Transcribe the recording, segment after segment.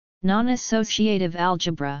Non-associative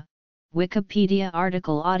algebra, Wikipedia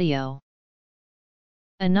article audio.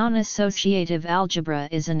 A non-associative algebra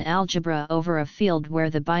is an algebra over a field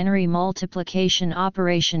where the binary multiplication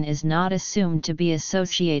operation is not assumed to be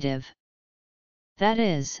associative. That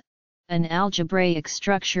is, an algebraic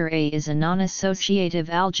structure A is a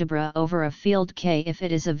non-associative algebra over a field K if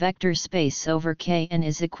it is a vector space over K and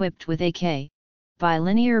is equipped with a K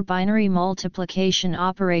bilinear binary multiplication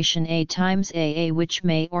operation A times A which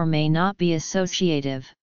may or may not be associative.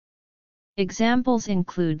 Examples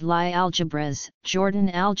include Lie algebras, Jordan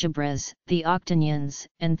algebras, the octonions,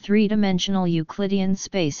 and three-dimensional Euclidean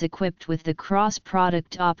space equipped with the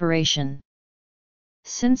cross-product operation.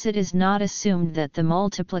 Since it is not assumed that the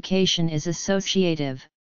multiplication is associative,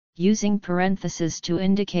 using parentheses to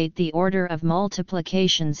indicate the order of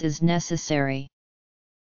multiplications is necessary.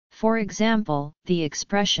 For example, the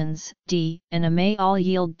expressions D and A may all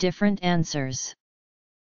yield different answers.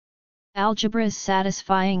 Algebras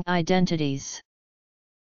satisfying identities.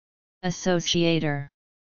 Associator.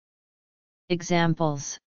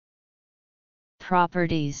 Examples.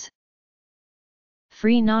 Properties.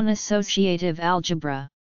 Free non-associative algebra.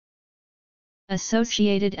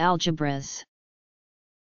 Associated algebras.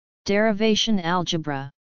 Derivation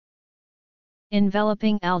algebra.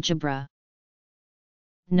 Enveloping algebra.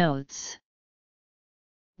 Notes.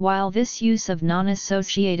 While this use of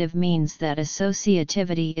non-associative means that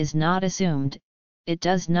associativity is not assumed, it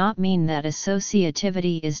does not mean that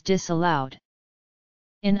associativity is disallowed.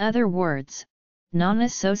 In other words,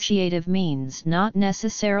 non-associative means not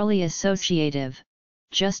necessarily associative,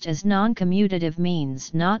 just as non-commutative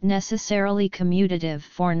means not necessarily commutative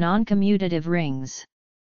for non-commutative rings.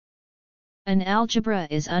 An algebra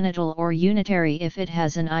is unital or unitary if it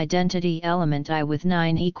has an identity element I with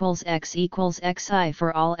 9 equals x equals xi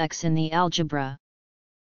for all x in the algebra.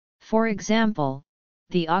 For example,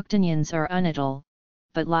 the octonions are unital,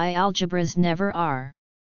 but Lie algebras never are.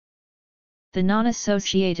 The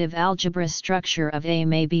non-associative algebra structure of A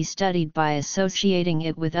may be studied by associating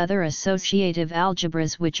it with other associative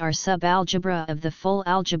algebras which are subalgebra of the full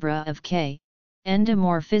algebra of K,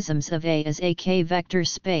 endomorphisms of A as a K vector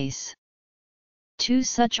space. Two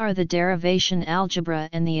such are the derivation algebra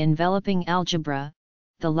and the enveloping algebra,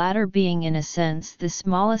 the latter being in a sense the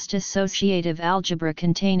smallest associative algebra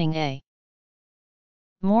containing A.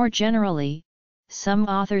 More generally, some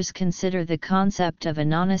authors consider the concept of a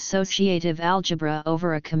non-associative algebra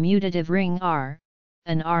over a commutative ring R,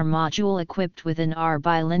 an R module equipped with an R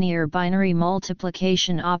bilinear binary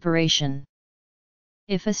multiplication operation.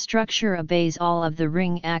 If a structure obeys all of the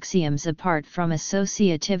ring axioms apart from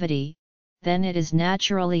associativity, then it is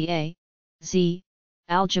naturally a Z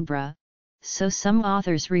algebra, so some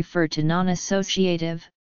authors refer to non-associative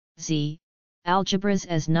Z algebras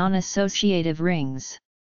as non-associative rings.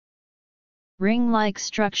 Ring-like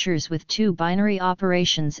structures with two binary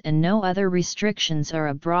operations and no other restrictions are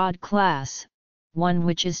a broad class, one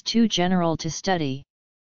which is too general to study.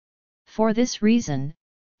 For this reason,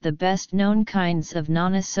 the best-known kinds of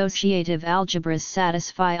non-associative algebras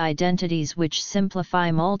satisfy identities which simplify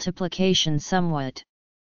multiplication somewhat.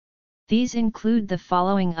 These include the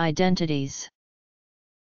following identities.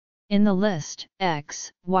 In the list,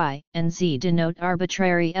 x, y, and z denote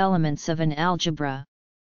arbitrary elements of an algebra.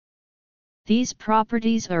 These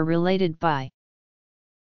properties are related by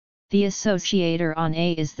the associator on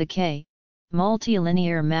A is the K,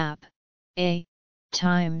 multilinear map, A,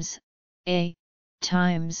 times, A,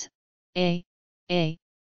 times, A,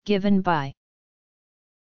 given by.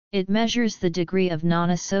 It measures the degree of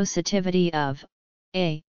non-associativity of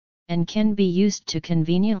A, and can be used to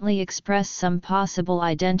conveniently express some possible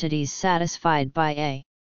identities satisfied by A.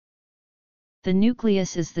 The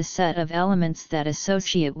nucleus is the set of elements that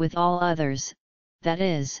associate with all others, that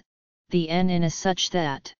is, the N in a such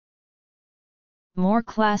that. More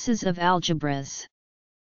classes of algebras.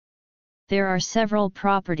 There are several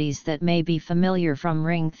properties that may be familiar from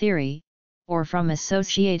ring theory, or from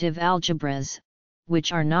associative algebras,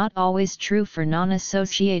 which are not always true for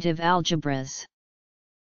non-associative algebras.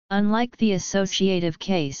 Unlike the associative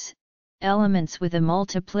case, elements with a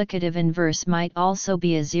multiplicative inverse might also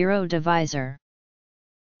be a zero divisor.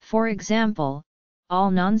 For example, all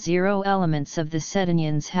non-zero elements of the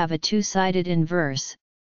setonions have a two-sided inverse,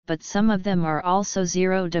 but some of them are also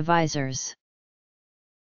zero divisors.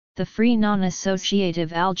 The free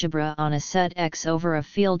non-associative algebra on a set X over a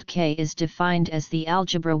field K is defined as the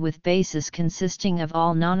algebra with basis consisting of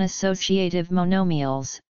all non-associative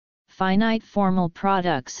monomials, finite formal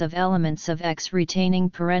products of elements of X retaining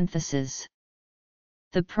parentheses.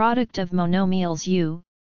 The product of monomials U,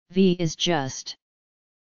 V is just.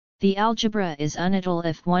 The algebra is unital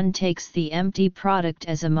if one takes the empty product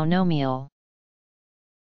as a monomial.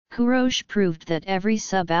 Kurosh proved that every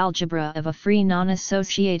subalgebra of a free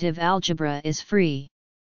non-associative algebra is free.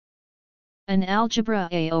 An algebra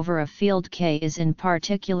A over a field K is in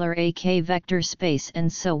particular a K vector space,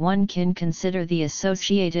 and so one can consider the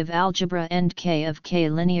associative algebra end K of K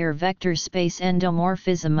linear vector space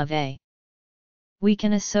endomorphism of A. We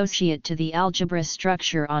can associate to the algebra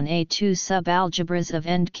structure on A two subalgebras of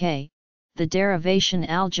end K, the derivation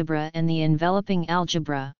algebra and the enveloping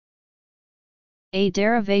algebra. A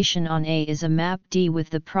derivation on A is a map D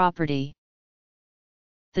with the property.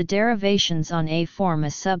 The derivations on A form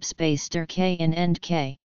a subspace der K in end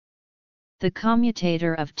K. The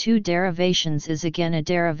commutator of two derivations is again a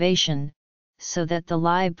derivation, so that the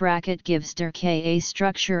Lie bracket gives der K a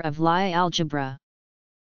structure of Lie algebra.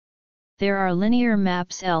 There are linear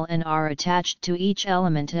maps L and R attached to each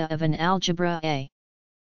element of an algebra A.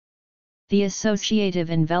 The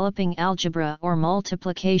associative enveloping algebra or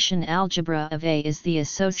multiplication algebra of A is the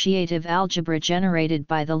associative algebra generated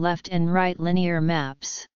by the left and right linear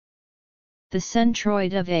maps. The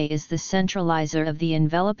centroid of A is the centralizer of the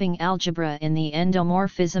enveloping algebra in the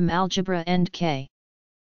endomorphism algebra end K.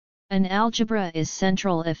 An algebra is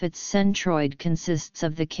central if its centroid consists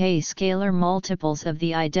of the K scalar multiples of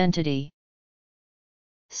the identity.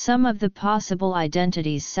 Some of the possible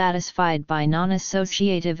identities satisfied by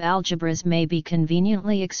non-associative algebras may be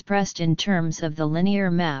conveniently expressed in terms of the linear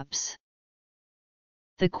maps.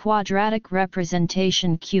 The quadratic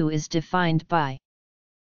representation Q is defined by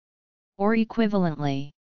or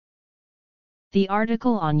equivalently. The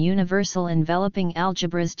article on universal enveloping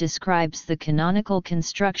algebras describes the canonical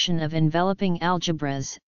construction of enveloping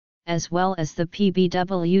algebras, as well as the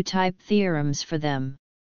PBW-type theorems for them.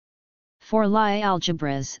 For Lie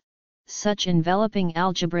algebras, such enveloping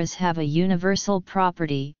algebras have a universal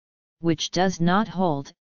property, which does not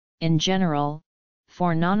hold, in general,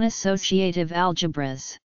 for non-associative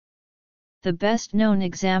algebras. The best known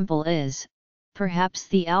example is, perhaps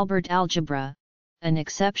the Albert algebra, an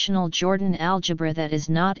exceptional Jordan algebra that is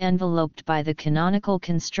not enveloped by the canonical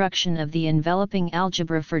construction of the enveloping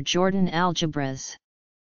algebra for Jordan algebras.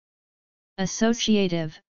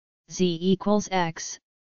 Associative, Z equals X,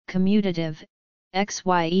 commutative,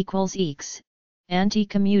 XY equals X,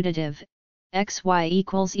 anti-commutative, XY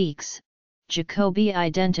equals X, Jacobi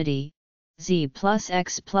identity, Z plus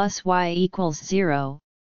X plus Y equals 0,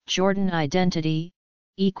 Jordan identity,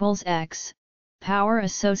 equals X, power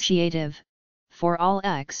associative, for all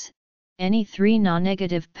X, any three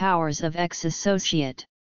non-negative powers of X associate.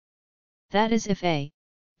 That is, if A,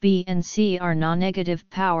 B and C are non-negative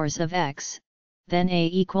powers of X, then A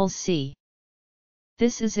equals C.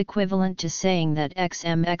 This is equivalent to saying that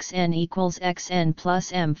xn equals xn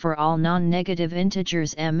plus m for all non-negative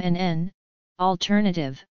integers m and n.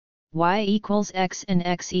 Alternative, y equals x and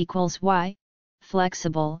x equals y,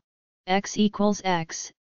 flexible, x equals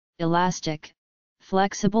x, elastic,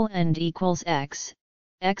 flexible and equals x,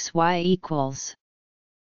 xy equals.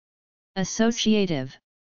 Associative,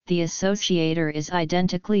 the associator is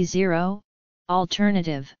identically 0,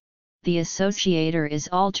 alternative, the associator is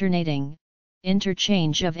alternating,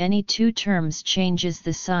 interchange of any two terms changes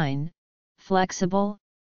the sign, flexible,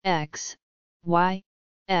 x, y,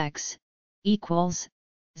 x, equals,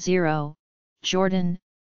 0, Jordan,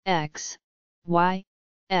 x, y,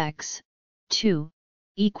 x, 2,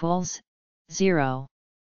 equals, 0.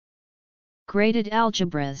 Graded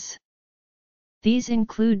algebras. These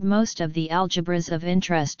include most of the algebras of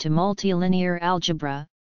interest to multilinear algebra,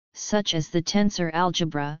 such as the tensor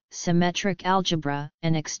algebra, symmetric algebra,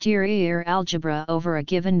 and exterior algebra over a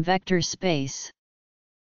given vector space.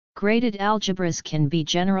 Graded algebras can be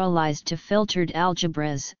generalized to filtered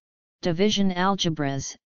algebras, division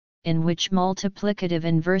algebras, in which multiplicative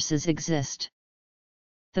inverses exist.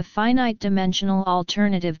 The finite-dimensional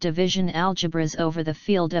alternative division algebras over the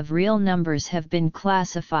field of real numbers have been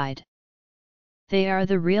classified. They are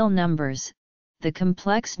the real numbers, the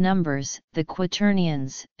complex numbers, the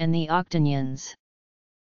quaternions, and the octonions.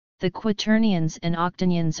 The quaternions and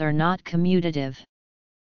octonions are not commutative.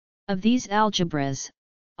 Of these algebras,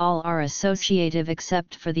 all are associative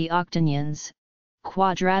except for the octonions,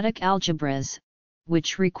 quadratic algebras,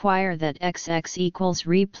 which require that xx equals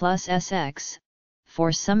re plus sx,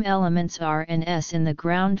 for some elements r and s in the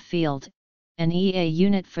ground field, and a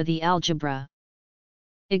unit for the algebra.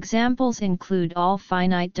 Examples include all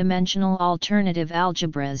finite-dimensional alternative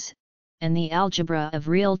algebras, and the algebra of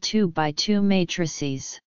real 2x2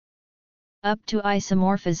 matrices. Up to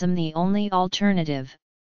isomorphism, the only alternative,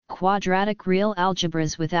 Quadratic real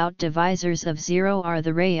algebras without divisors of 0 are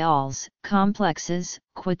the reals, complexes,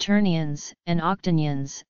 quaternions, and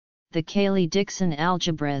octonions, the Cayley-Dickson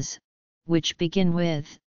algebras, which begin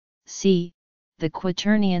with C, the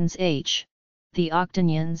quaternions H, the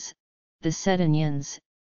octonions, the setonions,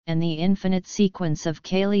 and the infinite sequence of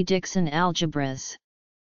Cayley-Dickson algebras.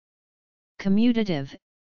 Commutative,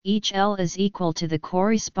 each L is equal to the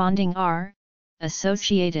corresponding R.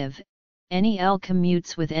 Associative, any L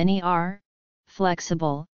commutes with any R.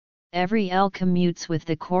 Flexible, every L commutes with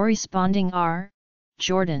the corresponding R.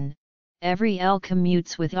 Jordan, every L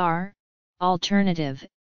commutes with R. Alternative,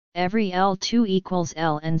 every L2 equals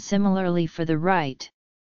L, and similarly for the right.